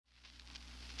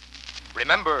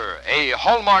Remember, a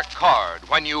Hallmark card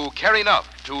when you care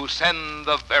enough to send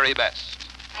the very best.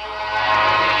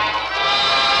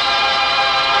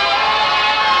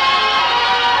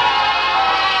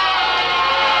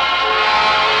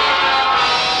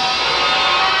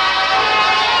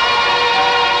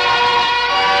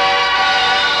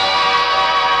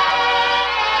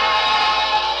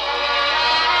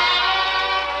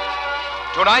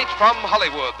 Tonight from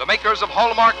Hollywood, the makers of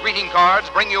Hallmark greeting cards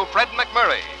bring you Fred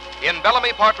McMurray in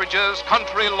Bellamy Partridge's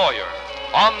Country Lawyer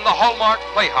on the Hallmark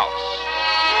Playhouse.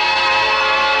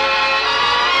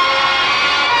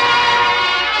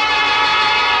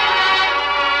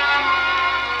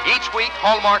 Each week,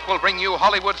 Hallmark will bring you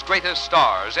Hollywood's greatest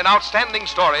stars in outstanding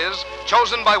stories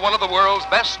chosen by one of the world's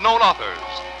best-known authors,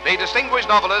 the distinguished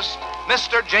novelist,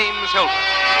 Mr. James Hilton.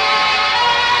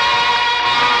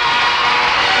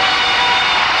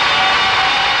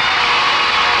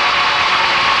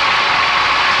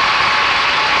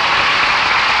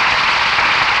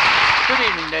 Good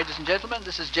evening, ladies and gentlemen.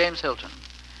 This is James Hilton.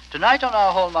 Tonight on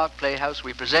our Hallmark Playhouse,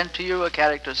 we present to you a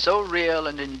character so real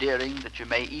and endearing that you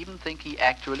may even think he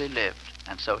actually lived,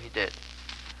 and so he did.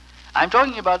 I'm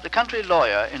talking about the country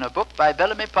lawyer in a book by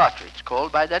Bellamy Partridge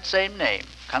called by that same name,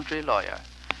 Country Lawyer,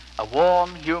 a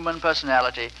warm, human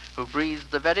personality who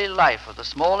breathed the very life of the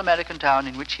small American town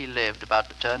in which he lived about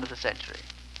the turn of the century.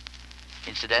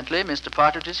 Incidentally, Mr.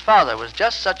 Partridge's father was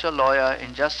just such a lawyer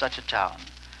in just such a town.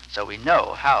 So we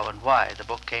know how and why the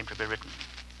book came to be written.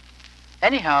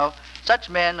 Anyhow, such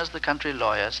men as the country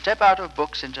lawyer step out of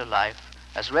books into life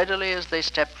as readily as they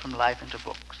step from life into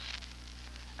books.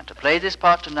 And to play this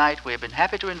part tonight, we have been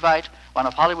happy to invite one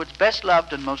of Hollywood's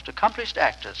best-loved and most accomplished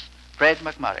actors, Fred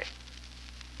McMurray.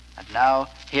 And now,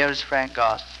 here is Frank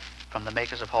Goss from the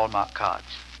makers of Hallmark cards.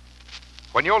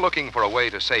 When you're looking for a way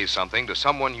to say something to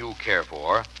someone you care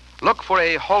for, look for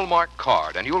a Hallmark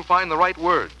card and you'll find the right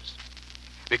words.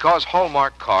 Because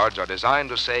Hallmark cards are designed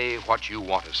to say what you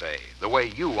want to say, the way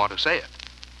you want to say it,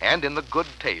 and in the good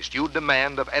taste you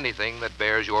demand of anything that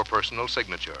bears your personal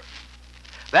signature.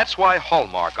 That's why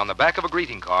Hallmark on the back of a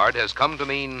greeting card has come to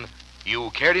mean you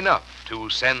cared enough to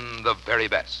send the very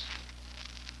best.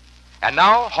 And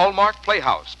now, Hallmark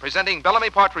Playhouse, presenting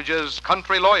Bellamy Partridge's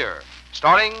Country Lawyer,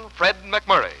 starring Fred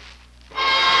McMurray.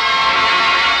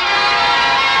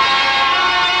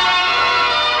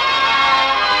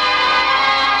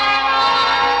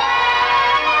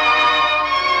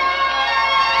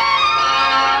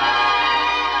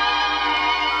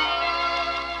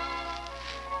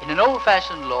 In an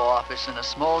old-fashioned law office in a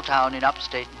small town in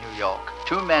upstate New York,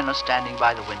 two men are standing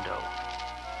by the window.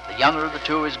 The younger of the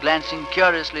two is glancing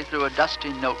curiously through a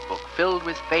dusty notebook filled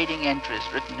with fading entries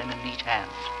written in a neat hand.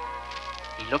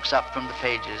 He looks up from the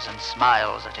pages and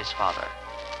smiles at his father.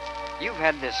 You've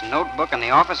had this notebook in the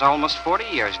office almost 40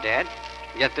 years, Dad.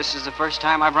 Yet this is the first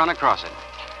time I've run across it.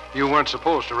 You weren't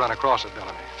supposed to run across it,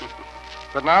 Bellamy.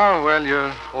 But now, well,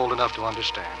 you're old enough to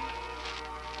understand.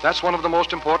 That's one of the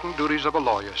most important duties of a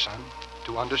lawyer, son,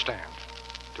 to understand,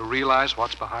 to realize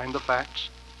what's behind the facts,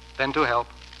 then to help,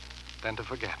 then to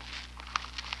forget.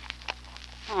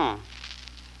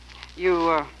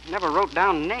 You never wrote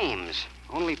down names,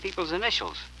 only people's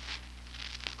initials.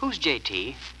 Who's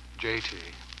J.T.? J.T.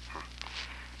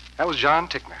 That was John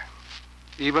Tickner.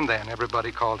 Even then,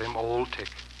 everybody called him Old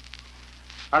Tick.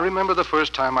 I remember the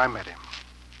first time I met him.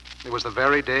 It was the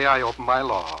very day I opened my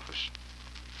law office.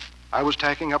 I was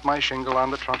tacking up my shingle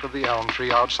on the trunk of the elm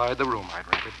tree outside the room I'd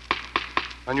rented,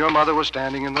 and your mother was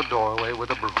standing in the doorway with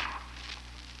a broom.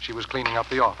 She was cleaning up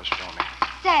the office for me.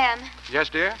 Sam, Yes,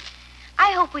 dear?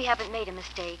 I hope we haven't made a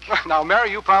mistake. Now,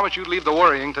 Mary, you promised you'd leave the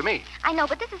worrying to me. I know,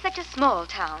 but this is such a small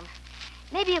town.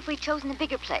 Maybe if we'd chosen a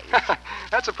bigger place.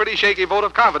 That's a pretty shaky vote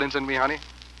of confidence in me, honey.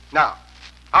 Now,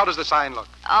 how does the sign look?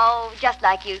 Oh, just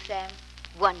like you, Sam.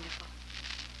 Wonderful.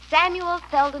 Samuel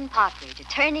Selden Partridge,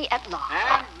 attorney at law.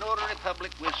 And notary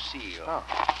public with seal. Oh.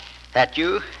 That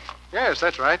you? Yes,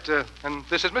 that's right. And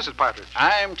this is Mrs. Partridge.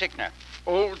 I'm Tickner,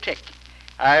 Old Tick.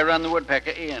 I run the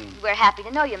Woodpecker Inn. We're happy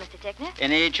to know you, Mr. Tickner.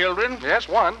 Any children? Yes,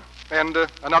 one. And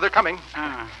another coming.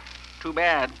 Too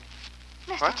bad.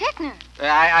 Mr. What? Tickner.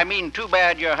 I mean, too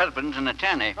bad your husband's an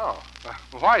attorney. Oh,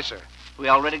 why, sir? We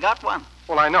already got one.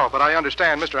 Well, I know, but I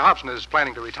understand Mr. Hobson is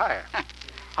planning to retire.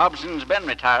 Hobson's been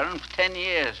retiring for 10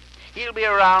 years. He'll be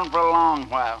around for a long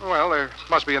while. Well, there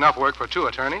must be enough work for two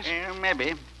attorneys.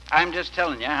 Maybe. I'm just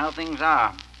telling you how things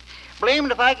are.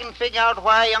 Blamed if I can figure out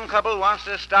why a young couple wants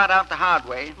to start out the hard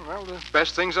way. Well, the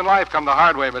best things in life come the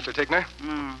hard way, Mr. Tickner.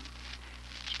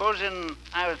 Supposing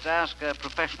I was to ask a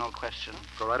professional question.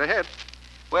 Go right ahead.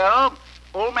 Well,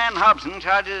 old man Hobson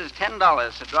charges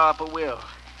 $10 to draw up a will.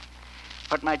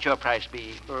 What might your price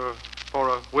be? For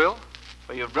a will?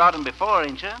 Well, you've brought him before,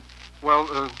 ain't you?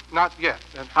 Well, not yet.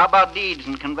 How about deeds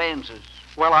and conveyances?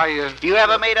 Well, You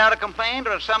ever made out a complaint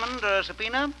or a summons or a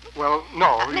subpoena? Well,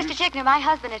 no. Mr. Tickner, my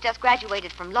husband has just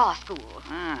graduated from law school.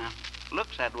 Ah,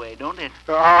 looks that way, don't it?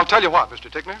 I'll tell you what, Mr.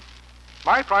 Tickner.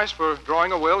 My price for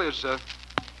drawing a will is $1.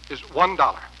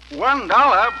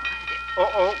 $1?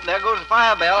 Oh, there goes the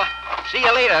fire bell. See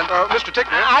you later. Mr.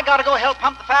 Tickner. I gotta go help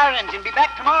pump the fire engine. Be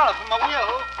back tomorrow for my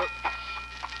will.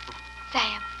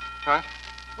 Sam. Huh?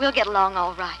 We'll get along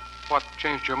all right. What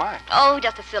changed your mind? Oh,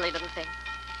 just a silly little thing.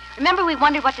 Remember we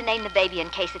wondered what to name the baby in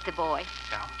case it's a boy?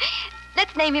 Yeah.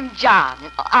 Let's name him John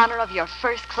in honor of your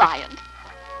first client.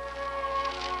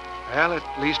 Well,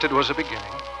 at least it was a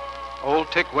beginning. Old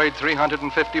Tick weighed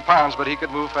 350 pounds, but he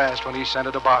could move fast when he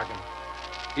scented a bargain.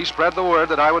 He spread the word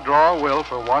that I would draw a will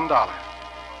for $1.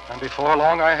 And before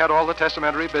long, I had all the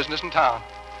testamentary business in town.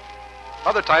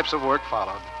 Other types of work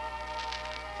followed.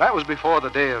 That was before the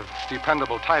day of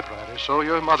dependable typewriters, so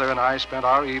your mother and I spent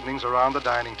our evenings around the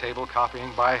dining table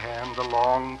copying by hand the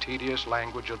long, tedious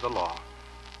language of the law.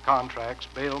 Contracts,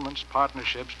 bailments,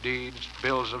 partnerships, deeds,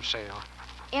 bills of sale.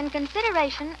 In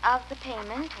consideration of the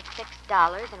payment of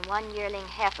 $6 and 1 yearling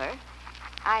heifer,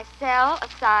 I sell,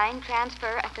 assign,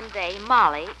 transfer, and convey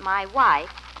Molly, my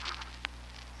wife.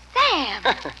 Sam!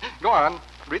 Go on.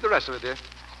 Read the rest of it, dear.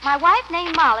 My wife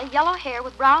named Molly, yellow hair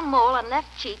with brown mole on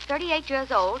left cheek, 38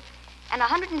 years old, and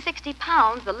 160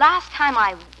 pounds the last time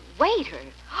I weighed her.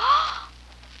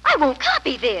 I won't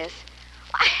copy this.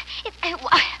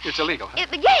 It's illegal, huh?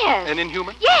 Yes. And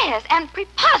inhuman? Yes, and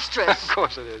preposterous. Of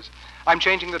course it is. I'm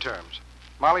changing the terms.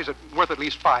 Molly's worth at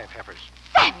least 5 heifers.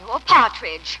 Samuel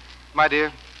Partridge. My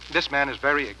dear, this man is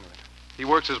very ignorant. He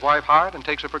works his wife hard and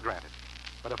takes her for granted.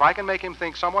 But if I can make him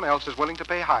think someone else is willing to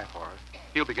pay high for her,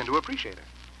 he'll begin to appreciate her.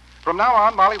 From now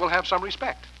on, Molly will have some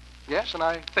respect. Yes, and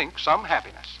I think some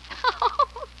happiness.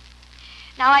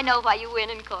 Now I know why you win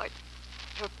in court.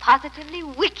 You're positively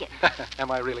wicked.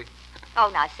 Am I really? Oh,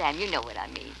 now, Sam, you know what I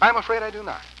mean. I'm afraid I do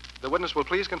not. The witness will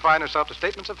please confine herself to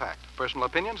statements of fact. Personal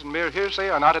opinions and mere hearsay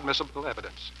are not admissible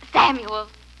evidence. Samuel,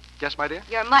 Yes, my dear?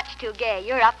 you're much too gay.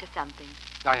 You're up to something.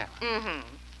 I am. Mm-hmm.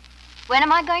 When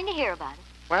am I going to hear about it?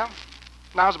 Well,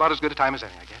 now's about as good a time as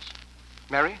any, I guess.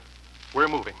 Mary, we're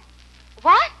moving.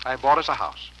 What? I bought us a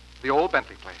house. The old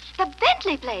Bentley place. The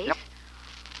Bentley place? Yep.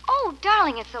 Oh,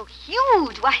 darling, it's so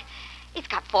huge. Why, it's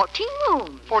got 14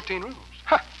 rooms. 14 rooms.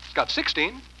 Huh, it's got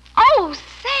 16. Oh,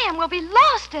 Sam, we'll be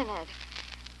lost in it.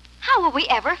 How will we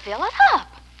ever fill it up?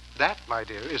 That, my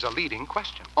dear, is a leading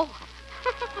question. Oh.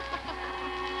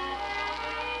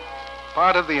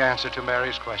 Part of the answer to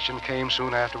Mary's question came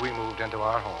soon after we moved into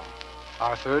our home.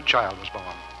 Our third child was born.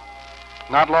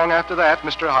 Not long after that,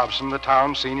 Mr. Hobson, the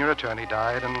town's senior attorney,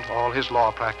 died, and all his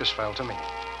law practice fell to me.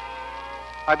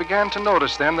 I began to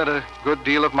notice then that a good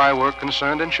deal of my work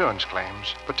concerned insurance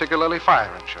claims, particularly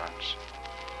fire insurance.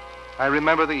 I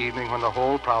remember the evening when the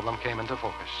whole problem came into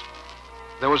focus.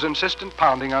 There was insistent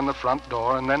pounding on the front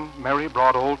door, and then Mary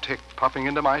brought old Tick puffing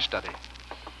into my study.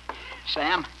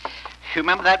 Sam, you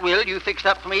remember that will you fixed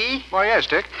up for me? Why, yes,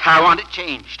 Tick. I want it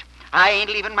changed. I ain't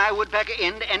leaving my woodpecker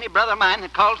inn to any brother of mine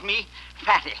that calls me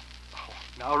Fatty.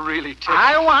 Now, really, Tick.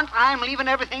 I'm leaving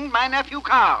everything to my nephew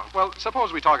Carl. Well,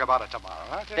 suppose we talk about it tomorrow,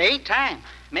 huh, Tick? There ain't time.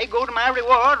 May go to my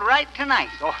reward right tonight.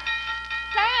 Oh,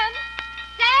 Sam!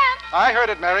 Sam! I heard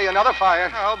it, Mary. Another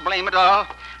fire. Oh, blame it all.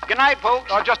 Good night,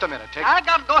 folks. Oh, just a minute, Tick. I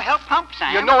gotta go help pump,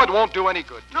 Sam. You know it won't do any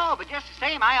good. No, but just the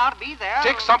same, I ought to be there.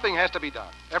 Tick, something has to be done.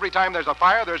 Every time there's a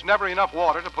fire, there's never enough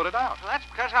water to put it out. Well, that's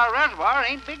because our reservoir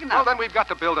ain't big Well, enough. then we've got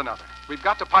to build another. We've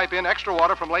got to pipe in extra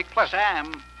water from Lake Pleasant.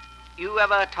 Sam, you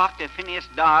ever talked to Phineas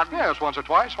Dodd? Yes, once or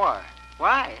twice. Why?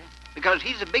 Why? Because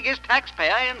he's the biggest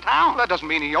taxpayer in Well, town. that doesn't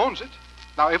mean he owns it.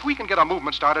 Now, if we can get a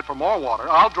movement started for more water,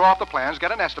 I'll draw up the plans,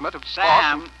 get an estimate of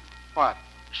Sam, cost. What?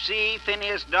 see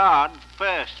Phineas Dodd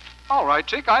first. All right,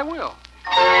 Tick, I will.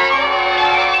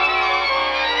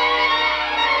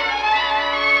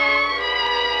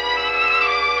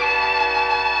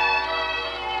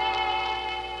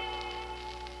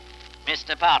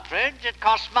 Mr. Partridge, it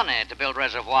costs money to build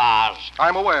reservoirs,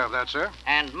 I'm aware of that, sir.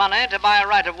 and money to buy a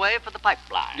right-of-way for the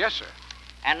pipeline. Yes, sir.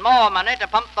 And more money to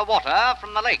pump the water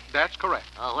from the lake. That's correct.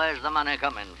 Well, where's the money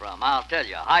coming from? I'll tell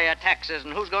you. Higher taxes,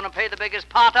 and who's going to pay the biggest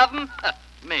part of them?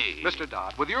 Me. Mr.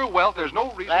 Dodd, with your wealth, there's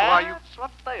no reason why you... That's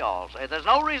what they all say. There's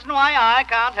no reason why I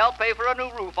can't help pay for a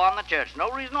new roof on the church. No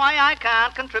reason why I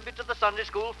can't contribute to the Sunday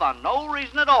school fund. No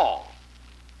reason at all.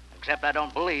 Except I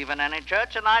don't believe in any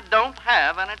church, and I don't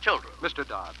have any children. Mr.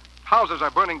 Dodd, houses are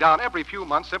burning down every few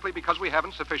months simply because we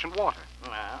haven't sufficient water.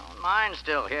 Well, mine's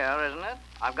still here, isn't it?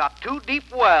 I've got 2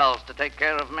 deep wells to take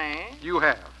care of me. You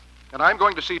have. And I'm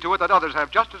going to see to it that others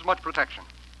have just as much protection.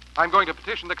 I'm going to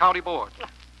petition the county board.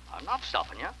 I'm not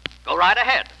stopping you. Go right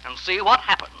ahead and see what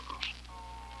happens.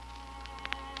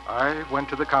 I went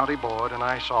to the county board and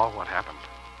I saw what happened.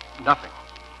 Nothing.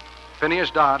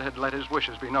 Phineas Dodd had let his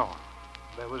wishes be known.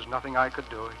 There was nothing I could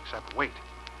do except wait.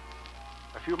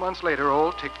 A few months later,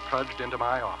 old Tick trudged into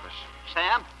my office.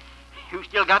 Sam, you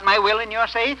still got my will in your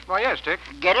safe? Why, yes, Tick.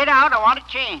 Get it out. I want it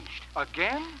changed.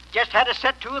 Again? Just had a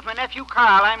set to with my nephew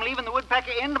Carl. I'm leaving the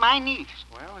Woodpecker Inn to my niece.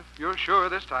 Well, if you're sure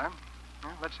this time,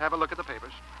 well, let's have a look at the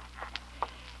papers.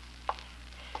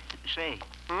 Say,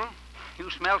 you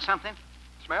smell something?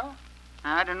 Smell?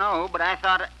 I don't know, but I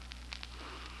thought...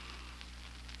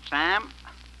 Sam,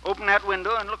 open that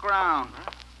window and look around.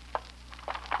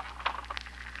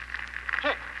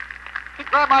 Tick,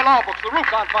 grab my law books. The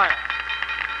roof's on fire.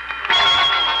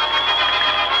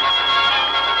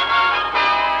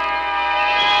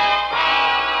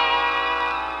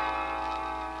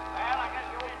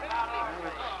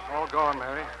 It's all gone,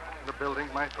 Mary. The building,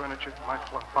 my furniture, my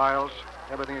files,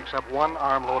 everything except one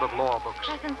armload of law books.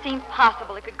 It doesn't seem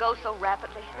possible it could go so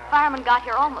rapidly. The firemen got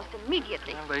here almost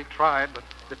immediately. Well, they tried, but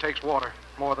it takes water,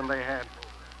 more than they had.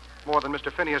 More than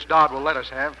Mr. Phineas Dodd will let us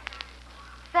have.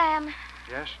 Sam,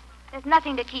 Yes? there's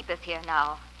nothing to keep us here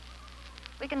now.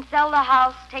 We can sell the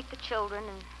house, take the children,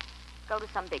 and go to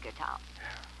some bigger town.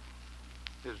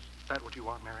 Is that what you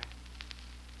want, Mary?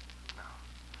 No.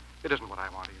 It isn't what I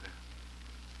want either.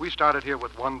 We started here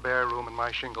with one bare room and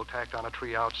my shingle tacked on a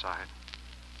tree outside.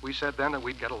 We said then that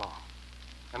we'd get along.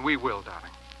 And we will,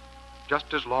 darling.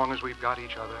 Just as long as we've got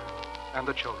each other and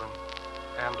the children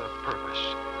and a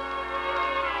purpose.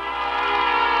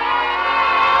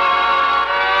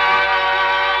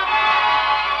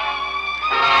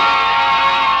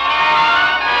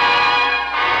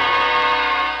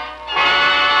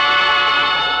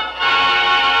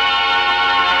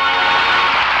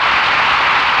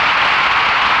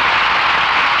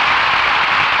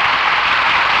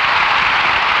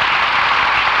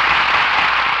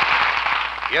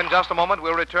 In just a moment,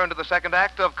 we'll return to the second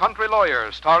act of Country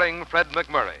Lawyers, starring Fred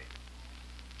McMurray.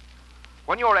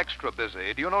 When you're extra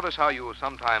busy, do you notice how you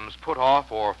sometimes put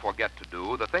off or forget to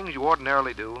do the things you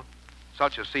ordinarily do,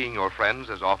 such as seeing your friends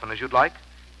as often as you'd like,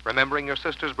 remembering your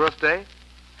sister's birthday,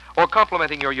 or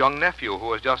complimenting your young nephew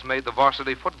who has just made the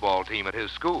varsity football team at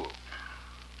his school?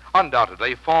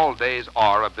 Undoubtedly, fall days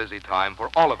are a busy time for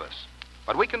all of us,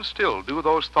 but we can still do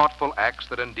those thoughtful acts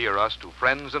that endear us to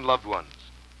friends and loved ones.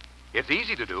 It's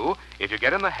easy to do if you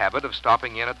get in the habit of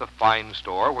stopping in at the fine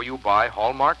store where you buy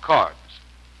Hallmark cards.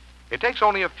 It takes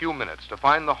only a few minutes to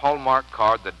find the Hallmark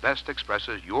card that best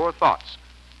expresses your thoughts,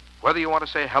 whether you want to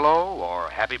say hello or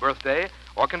happy birthday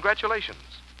or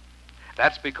congratulations.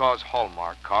 That's because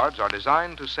Hallmark cards are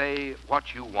designed to say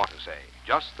what you want to say,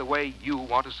 just the way you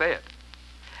want to say it.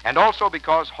 And also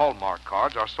because Hallmark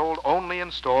cards are sold only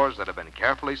in stores that have been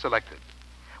carefully selected,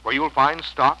 where you'll find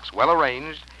stocks well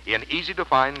arranged in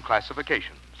easy-to-find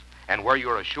classifications, and where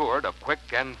you're assured of quick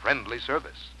and friendly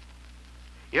service.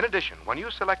 In addition, when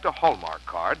you select a Hallmark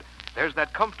card, there's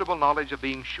that comfortable knowledge of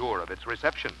being sure of its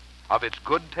reception, of its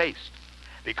good taste,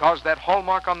 because that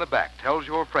Hallmark on the back tells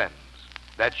your friends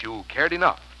that you cared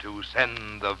enough to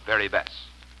send the very best.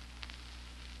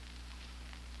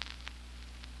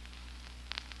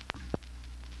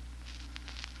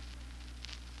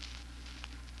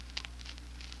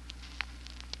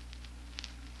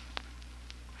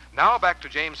 Now back to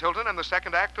James Hilton and the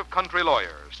second act of Country Lawyers,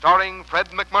 starring Fred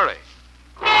McMurray.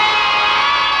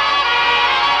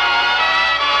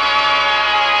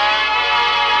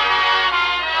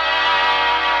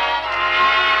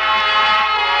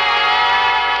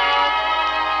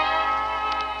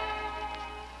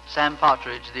 Sam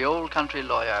Partridge, the old country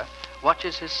lawyer,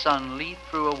 watches his son lead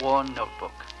through a worn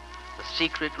notebook, the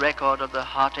secret record of the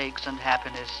heartaches and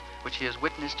happiness which he has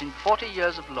witnessed in 40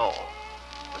 years of law,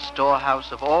 the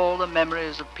storehouse of all the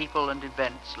memories of people and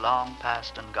events long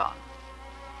past and gone.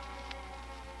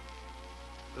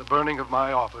 The burning of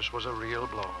my office was a real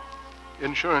blow.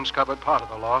 Insurance covered part of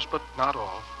the loss, but not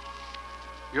all.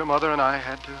 Your mother and I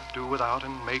had to do without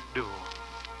and make do.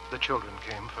 The children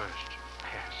came first.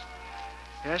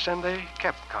 Yes, and they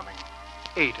kept coming.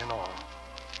 8 in all.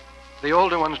 The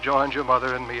older ones joined your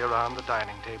mother and me around the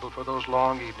dining table for those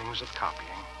long evenings of copying.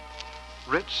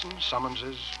 Writs and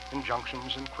summonses,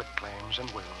 injunctions and quitclaims and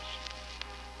wills.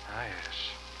 Ah,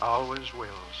 yes, always wills.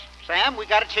 Sam, we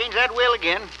got to change that will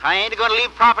again. I ain't going to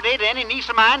leave property to any niece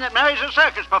of mine that marries a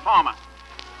circus performer.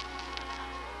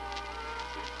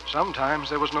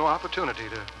 Sometimes there was no opportunity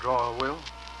to draw a will.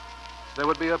 There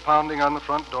would be a pounding on the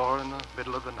front door in the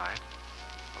middle of the night,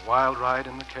 a wild ride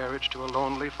in the carriage to a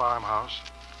lonely farmhouse,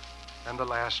 and the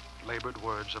last labored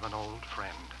words of an old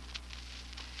friend.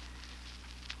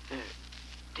 The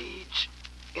deed's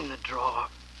in the drawer,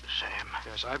 Sam.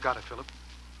 Yes, I've got it, Philip.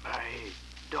 My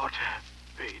daughter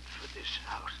paid for this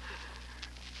house.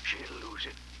 She'll lose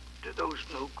it to those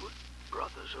no-good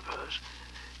brothers of hers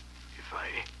if I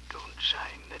don't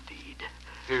sign the deed.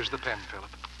 Here's the pen, Philip.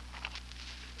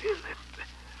 Philip.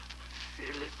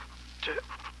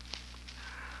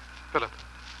 Philip.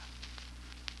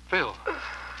 Phil.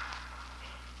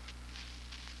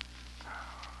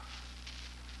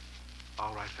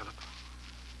 All right, Philip.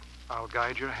 I'll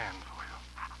guide your hand for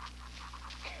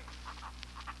you.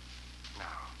 Now,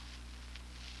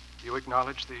 you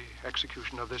acknowledge the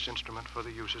execution of this instrument for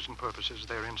the uses and purposes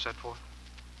therein set forth?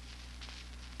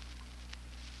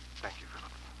 Thank you,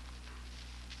 Philip.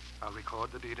 I'll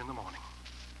record the deed in the morning.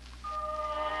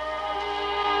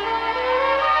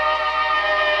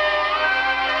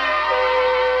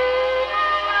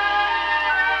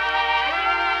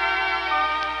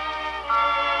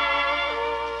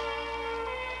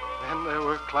 Then there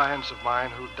were clients of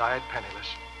mine who died penniless,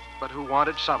 but who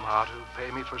wanted somehow to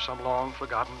pay me for some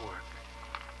long-forgotten work.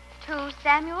 To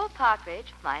Samuel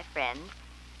Partridge, my friend,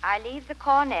 I leave the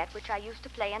cornet which I used to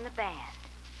play in the band.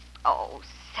 Oh,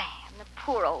 Sam, the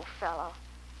poor old fellow.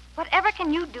 Whatever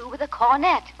can you do with a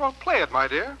cornet? Well, play it, my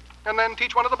dear, and then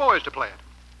teach one of the boys to play it.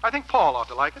 I think Paul ought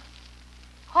to like it.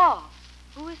 Paul?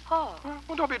 Who is Paul?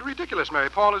 Well, don't be ridiculous, Mary.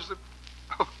 Paul is the...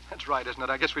 Oh, that's right, isn't it?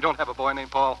 I guess we don't have a boy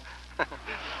named Paul.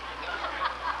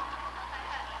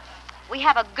 We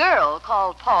have a girl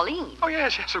called Pauline. Oh,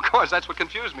 yes, of course. That's what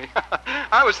confused me.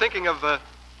 I was thinking of, well,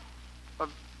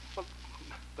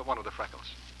 the one with the freckles.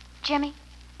 Jimmy?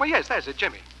 Well, yes, that's it,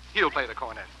 Jimmy. He'll play the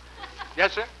cornet.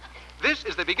 Yes, sir? This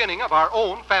is the beginning of our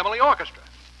own family orchestra.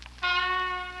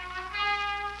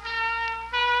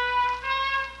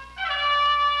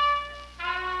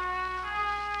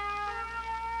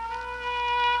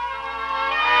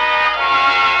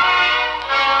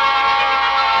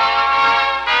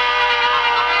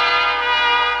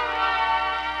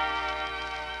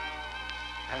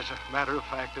 As a matter of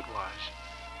fact, it was.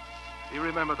 You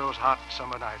remember those hot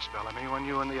summer nights, Bellamy, when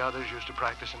you and the others used to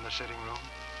practice in the sitting room?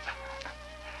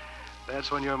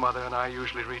 That's when your mother and I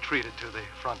usually retreated to the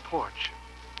front porch.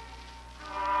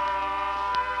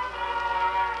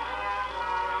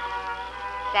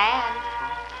 Sam,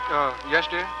 Yes,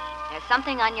 dear? there's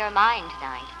something on your mind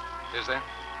tonight. Is there?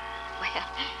 Well,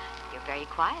 you're very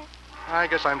quiet. I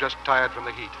guess I'm just tired from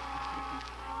the heat.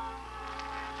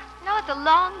 You know, it's a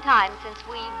long time since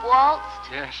we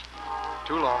waltzed. Yes,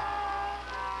 too long.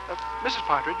 Mrs.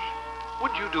 Partridge,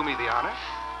 would you do me the honor?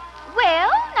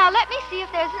 Well, now let me see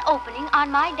if there's an opening on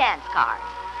my dance card.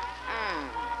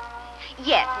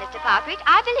 Yes, Mr. Partridge,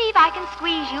 I believe I can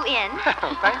squeeze you in.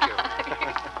 Thank you.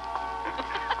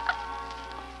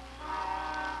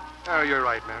 Oh, you're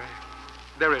right, Mary.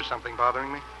 There is something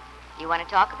bothering me. You want to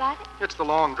talk about it? It's the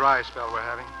long, dry spell we're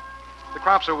having. The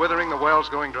crops are withering, the well's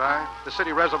going dry. The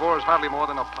city reservoir is hardly more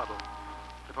than a puddle.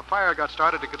 If a fire got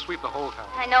started, it could sweep the whole town.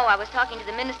 I know. I was talking to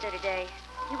the minister today.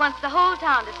 He wants the whole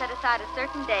town to set aside a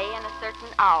certain day and a certain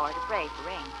hour to pray for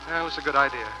rain. Well, it's a good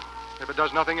idea. If it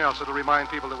does nothing else, it'll remind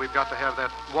people that we've got to have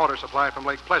that water supply from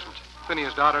Lake Pleasant.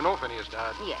 Phineas died or no Phineas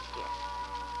died. Yes, yes.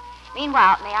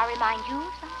 Meanwhile, may I remind you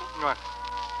of something? What?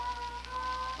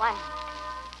 One.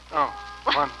 Oh,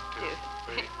 one, two,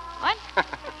 three. One.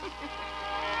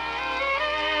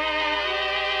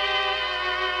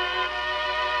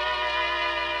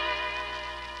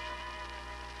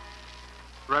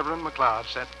 Reverend McLeod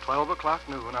set 12 o'clock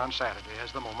noon on Saturday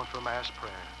as the moment for mass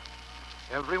prayer.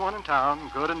 Everyone in town,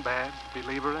 good and bad,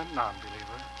 believer and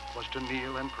non-believer, was to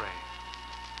kneel and pray.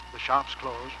 The shops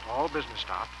closed, all business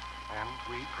stopped, and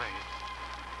we prayed.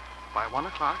 By 1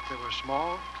 o'clock, there were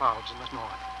small clouds in the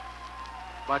north.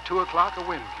 By 2 o'clock, a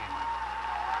wind came up.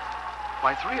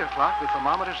 By 3 o'clock, the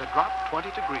thermometers had dropped 20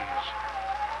 degrees.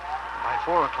 By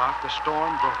 4 o'clock, the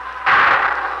storm broke.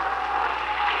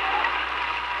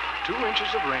 2 inches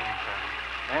of rain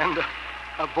fell, and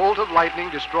a bolt of lightning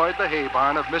destroyed the hay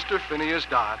barn of Mr. Phineas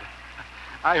Dodd.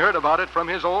 I heard about it from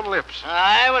his own lips.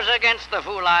 I was against the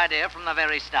fool idea from the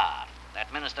very start.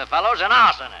 That minister fellow's an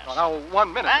arsonist. Well, now,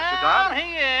 1 minute, Mr. Well, Dodd.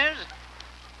 he is.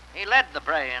 He led the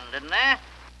praying, didn't he? Now,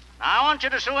 I want you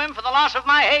to sue him for the loss of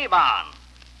my hay barn.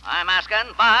 I'm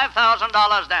asking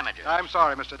 $5,000 damages. I'm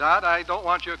sorry, Mr. Dodd. I don't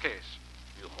want your case.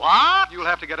 You what? You'll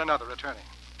have to get another attorney.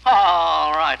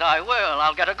 All right, I will.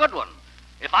 I'll get a good one.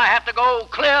 If I have to go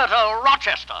clear to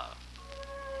Rochester.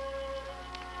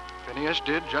 Phineas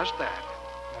did just that,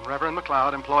 and Reverend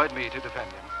McLeod employed me to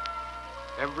defend him.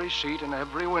 Every seat and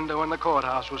every window in the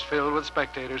courthouse was filled with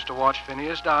spectators to watch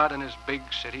Phineas Dodd and his big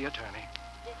city attorney.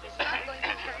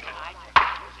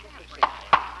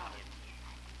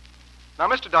 Now,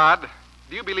 Mr. Dodd,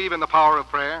 do you believe in the power of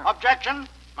prayer? Objection.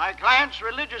 My client's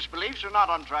religious beliefs are not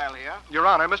on trial here. Your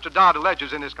Honor, Mr. Dodd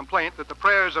alleges in his complaint that the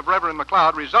prayers of Reverend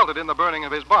McLeod resulted in the burning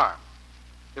of his barn.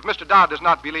 If Mr. Dodd does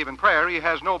not believe in prayer, he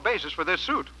has no basis for this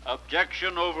suit.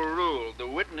 Objection overruled. The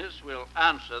witness will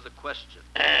answer the question.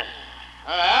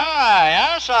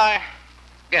 Yes, I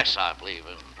guess I believe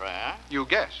in prayer. You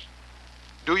guess.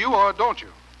 Do you or don't you?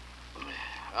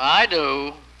 I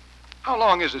do. How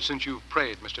long is it since you've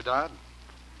prayed, Mr. Dodd?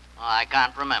 I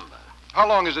can't remember. How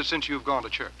long is it since you've gone to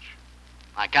church?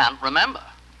 I can't remember.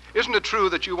 Isn't it true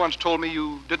that you once told me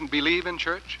you didn't believe in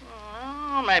church?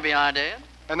 Well, maybe I did.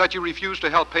 And that you refused to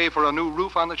help pay for a new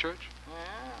roof on the church? Yeah,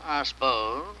 I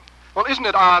suppose. Well, isn't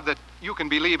it odd that you can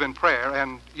believe in prayer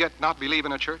and yet not believe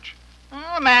in a church?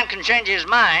 Well, a man can change his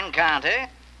mind, can't he?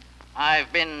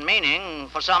 I've been meaning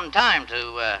for some time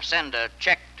to send a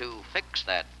check to fix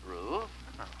that roof.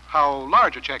 How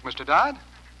large a check, Mr. Dodd?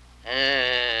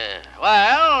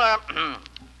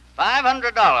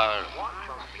 $500.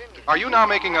 Are you now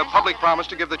making a public promise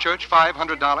to give the church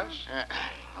 $500?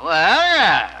 Well,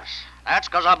 yes. That's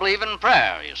because I believe in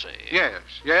prayer, you see.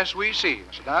 Yes, we see,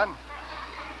 Mr. Dodd.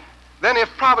 Then if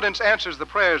Providence answers the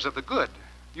prayers of the good,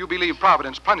 you believe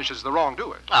Providence punishes the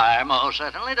wrongdoers. I most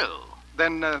certainly do.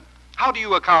 Then how do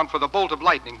you account for the bolt of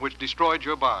lightning which destroyed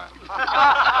your barn?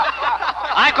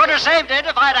 I could have saved it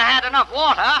if I'd have had enough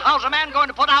water. How's a man going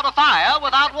to put out a fire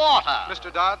without water?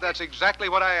 Mr. Dodd, that's exactly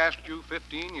what I asked you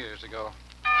 15 years ago.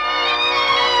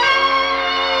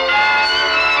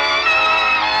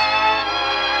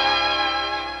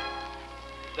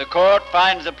 The court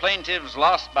finds the plaintiff's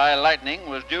loss by lightning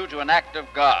was due to an act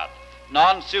of God.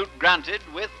 Non-suit granted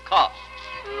with costs.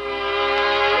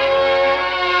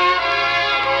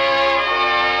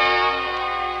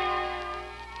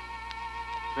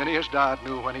 Phineas Dodd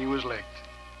knew when he was licked.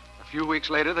 A few weeks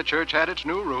later, the church had its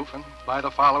new roof, and by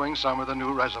the following summer, the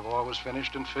new reservoir was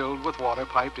finished and filled with water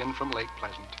piped in from Lake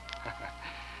Pleasant.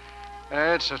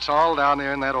 It's all down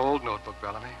there in that old notebook,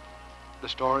 Bellamy. The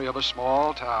story of a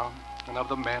small town and of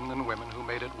the men and women who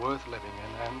made it worth living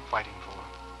in and fighting for.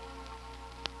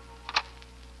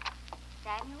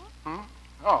 Samuel?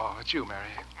 Oh, it's you, Mary.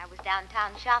 I was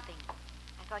downtown shopping.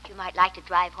 I thought you might like to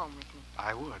drive home with me.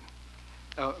 I would.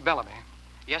 Bellamy,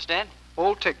 Yes, Dad?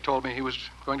 old Tick told me he was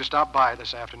going to stop by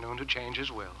this afternoon to change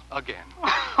his will. Again.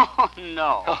 Oh,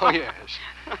 no. Oh, yes.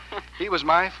 He was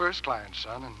my first client,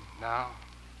 son, and now,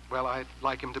 well, I'd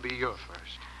like him to be your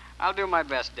first. I'll do my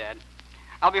best, Dad.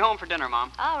 I'll be home for dinner,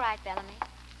 Mom. All right, Bellamy.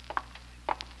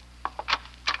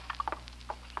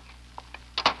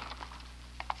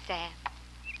 Sam,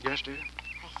 Yes, dear?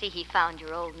 I see he found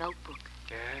your old notebook.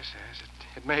 Yes.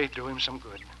 It may do him some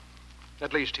good.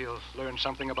 At least he'll learn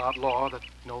something about law that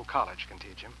no college can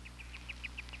teach him.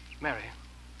 Mary,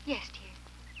 Yes, dear.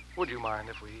 would you mind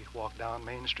if we walk down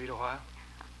Main Street a while?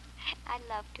 I'd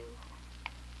love to.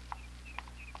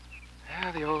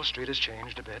 Yeah, the old street has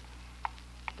changed a bit.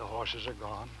 The horses are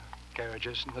gone, the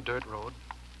carriages and the dirt road,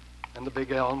 and the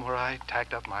big elm where I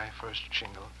tacked up my first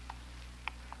shingle.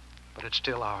 But it's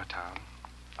still our town,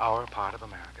 our part of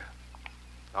America.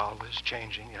 Always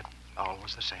changing, yet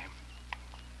always the same.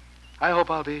 I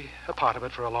hope I'll be a part of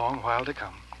it for a long while to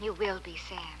come. You will be,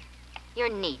 Sam.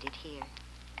 You're needed here.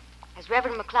 As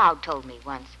Reverend McLeod told me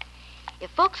once,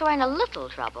 if folks are in a little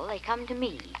trouble, they come to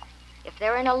me. If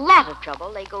they're in a lot of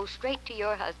trouble, they go straight to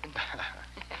your husband.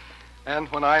 And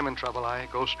when I'm in trouble, I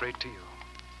go straight to you.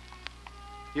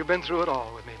 You've been through it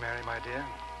all with me, Mary, my dear.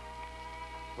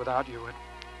 Without you, it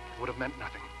would have meant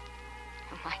nothing.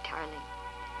 Oh, my darling.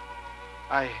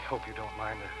 I hope you don't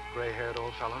mind a gray-haired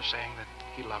old fellow saying that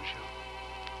he loves you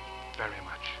very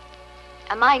much.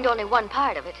 I mind only one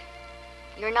part of it.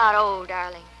 You're not old,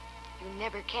 darling. You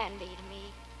never can be to me.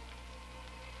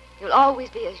 You'll always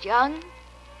be as young,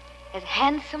 as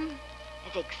handsome,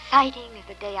 as exciting as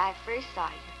the day I first saw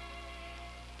you.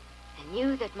 And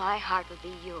knew that my heart would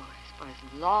be yours for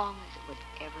as long as it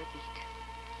would ever beat.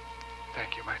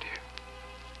 Thank you, my dear.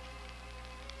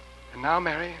 And now,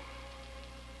 Mary,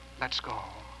 let's go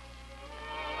home.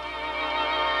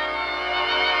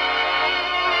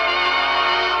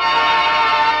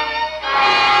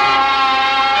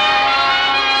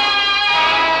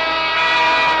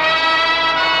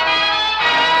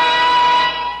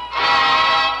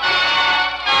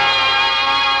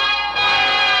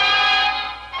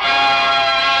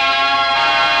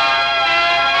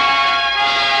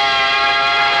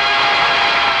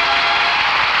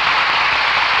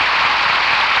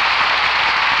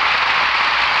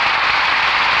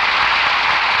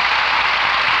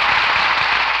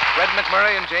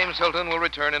 James Hilton will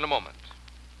return in a moment.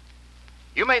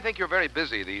 You may think you're very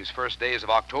busy these first days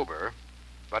of October,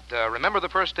 but remember the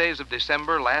first days of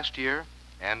December last year?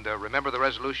 And remember the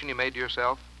resolution you made to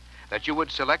yourself? That you would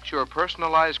select your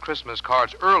personalized Christmas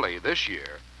cards early this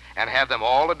year and have them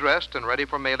all addressed and ready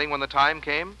for mailing when the time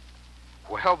came?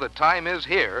 Well, the time is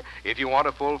here if you want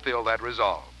to fulfill that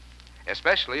resolve,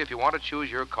 especially if you want to choose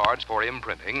your cards for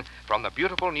imprinting from the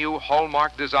beautiful new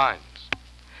Hallmark designs.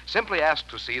 Simply ask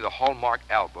to see the Hallmark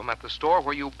album at the store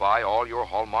where you buy all your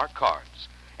Hallmark cards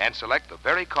and select the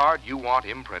very card you want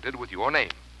imprinted with your name.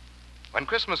 When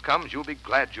Christmas comes, you'll be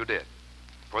glad you did,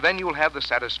 for then you'll have the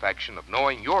satisfaction of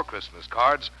knowing your Christmas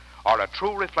cards are a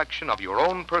true reflection of your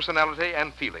own personality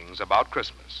and feelings about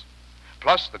Christmas,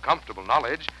 plus the comfortable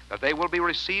knowledge that they will be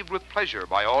received with pleasure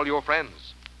by all your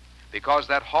friends, because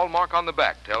that Hallmark on the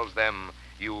back tells them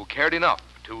you cared enough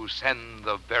to send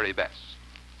the very best.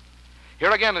 Here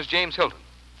again is James Hilton.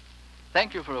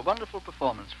 Thank you for a wonderful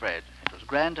performance, Fred. It was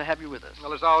grand to have you with us.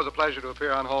 Well, it's always a pleasure to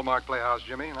appear on Hallmark Playhouse,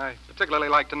 Jimmy, and I particularly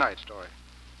liked tonight's story.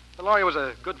 The lawyer was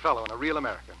a good fellow and a real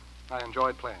American. I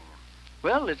enjoyed playing him.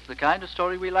 Well, it's the kind of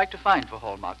story we like to find for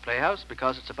Hallmark Playhouse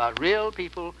because it's about real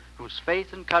people whose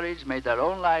faith and courage made their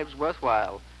own lives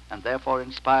worthwhile and therefore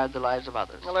inspired the lives of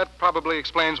others. Well, that probably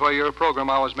explains why your program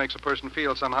always makes a person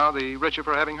feel somehow the richer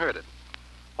for having heard it.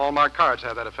 Hallmark cards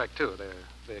have that effect, too.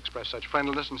 They express such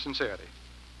friendliness and sincerity.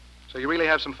 So you really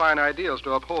have some fine ideals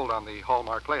to uphold on the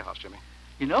Hallmark Playhouse, Jimmy.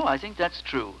 You know, I think that's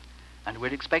true. And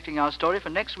we're expecting our story for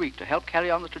next week to help carry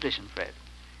on the tradition, Fred.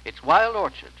 It's Wild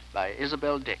Orchard by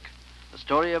Isabel Dick, the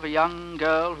story of a young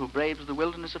girl who braves the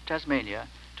wilderness of Tasmania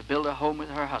to build a home with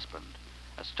her husband,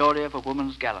 a story of a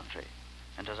woman's gallantry.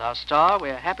 And as our star,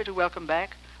 we're happy to welcome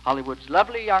back Hollywood's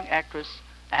lovely young actress,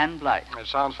 Ann Blythe. That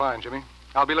sounds fine, Jimmy.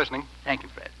 I'll be listening. Thank you,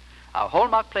 Fred. Our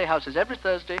Hallmark Playhouse is every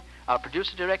Thursday. Our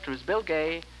producer-director is Bill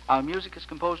Gay. Our music is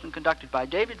composed and conducted by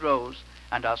David Rose.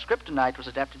 And our script tonight was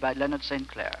adapted by Leonard St.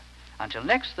 Clair. Until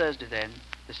next Thursday, then,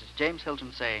 this is James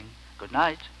Hilton saying good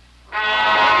night.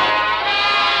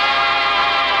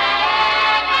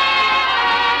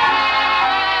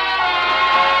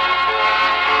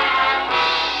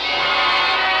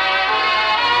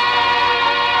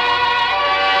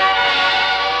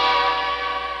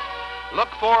 Look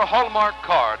for Hallmark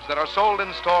cards that are sold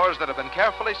in stores that have been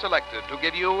carefully selected to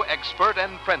give you expert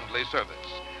and friendly service.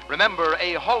 Remember,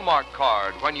 a Hallmark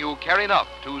card when you care enough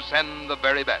to send the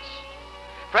very best.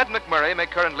 Fred McMurray may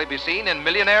currently be seen in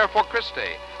Millionaire for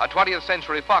Christie, a 20th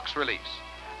Century Fox release.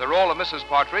 The role of Mrs.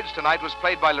 Partridge tonight was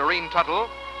played by Lorene Tuttle.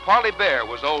 Parley Bear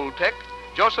was Old Tick.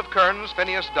 Joseph Kearns,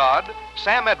 Phineas Dodd.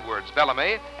 Sam Edwards,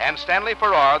 Bellamy. And Stanley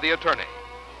Farrar, the attorney.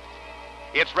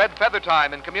 It's red feather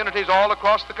time in communities all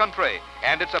across the country,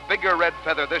 and it's a bigger red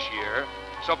feather this year.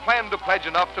 So plan to pledge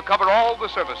enough to cover all the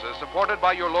services supported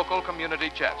by your local community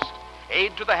chest.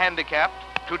 Aid to the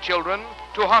handicapped, to children,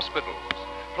 to hospitals.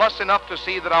 Plus enough to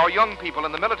see that our young people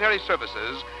in the military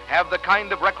services have the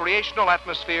kind of recreational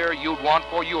atmosphere you'd want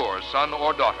for your son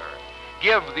or daughter.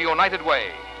 Give the United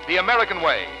Way, the American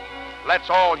way. Let's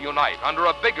all unite under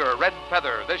a bigger red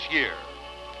feather this year.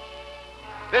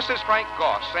 This is Frank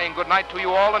Goss saying goodnight to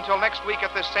you all until next week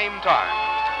at this same time,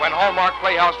 when Hallmark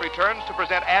Playhouse returns to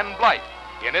present Ann Blythe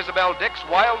in Isabel Dick's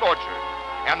Wild Orchard,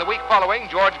 and the week following,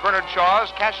 George Bernard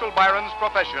Shaw's Cashel Byron's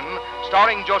Profession,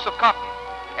 starring Joseph Cotton,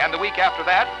 and the week after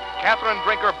that, Catherine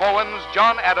Drinker Bowen's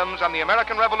John Adams and the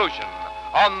American Revolution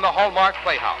on the Hallmark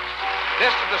Playhouse.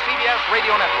 This is the CBS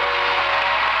Radio Network.